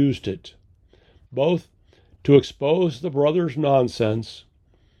God used it, both to expose the brothers' nonsense,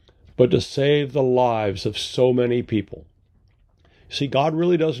 but to save the lives of so many people. See, God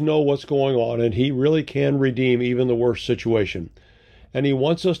really does know what's going on, and He really can redeem even the worst situation. And He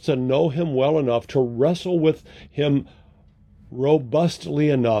wants us to know Him well enough, to wrestle with Him robustly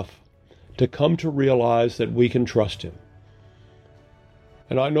enough to come to realize that we can trust Him.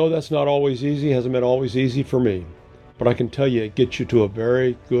 And I know that's not always easy, hasn't been always easy for me. But I can tell you, it gets you to a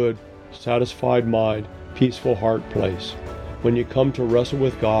very good, satisfied mind, peaceful heart place when you come to wrestle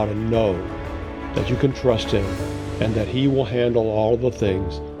with God and know that you can trust Him and that He will handle all the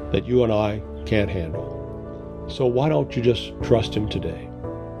things that you and I can't handle. So why don't you just trust Him today?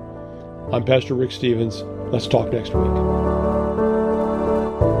 I'm Pastor Rick Stevens. Let's talk next week.